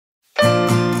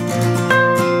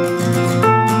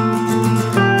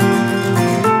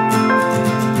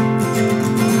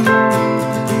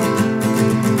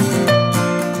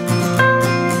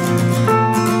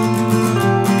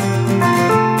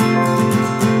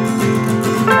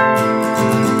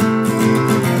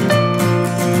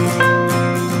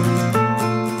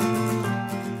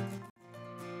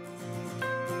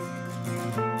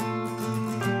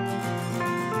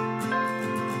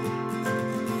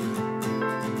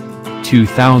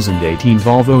2018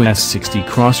 Volvo S60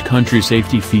 cross-country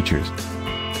safety features.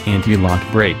 Anti-lock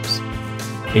brakes.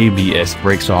 ABS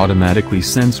brakes automatically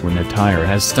sense when a tire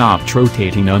has stopped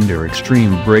rotating under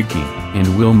extreme braking,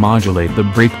 and will modulate the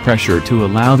brake pressure to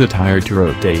allow the tire to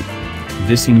rotate.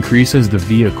 This increases the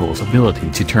vehicle's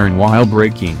ability to turn while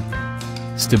braking.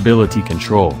 Stability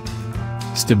control.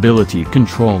 Stability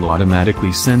control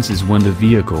automatically senses when the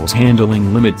vehicle's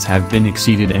handling limits have been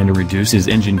exceeded and reduces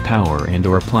engine power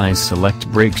and/or applies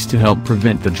select brakes to help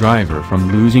prevent the driver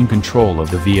from losing control of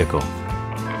the vehicle.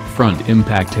 Front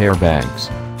impact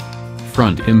airbags.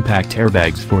 Front impact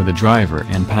airbags for the driver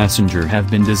and passenger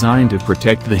have been designed to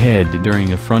protect the head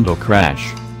during a frontal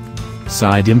crash.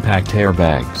 Side impact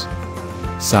airbags.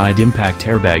 Side impact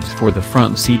airbags for the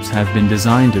front seats have been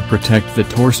designed to protect the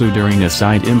torso during a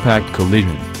side impact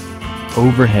collision.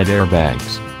 Overhead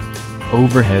airbags.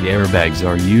 Overhead airbags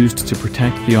are used to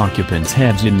protect the occupants'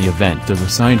 heads in the event of a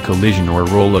side collision or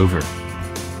rollover.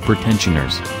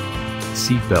 Pretensioners.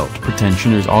 Seatbelt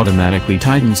pretensioners automatically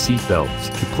tighten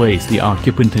seatbelts to place the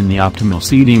occupant in the optimal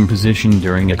seating position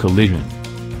during a collision.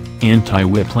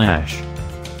 Anti-whiplash.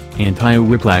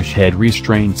 Anti-whiplash head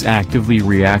restraints actively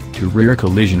react to rear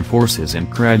collision forces and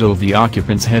cradle the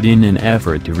occupant's head in an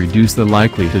effort to reduce the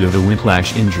likelihood of a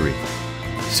whiplash injury.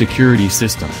 Security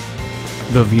system.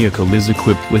 The vehicle is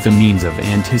equipped with a means of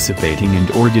anticipating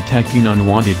and/or detecting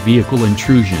unwanted vehicle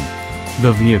intrusion.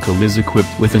 The vehicle is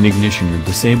equipped with an ignition or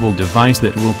disable device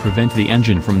that will prevent the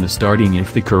engine from starting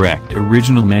if the correct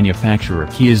original manufacturer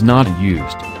key is not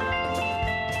used.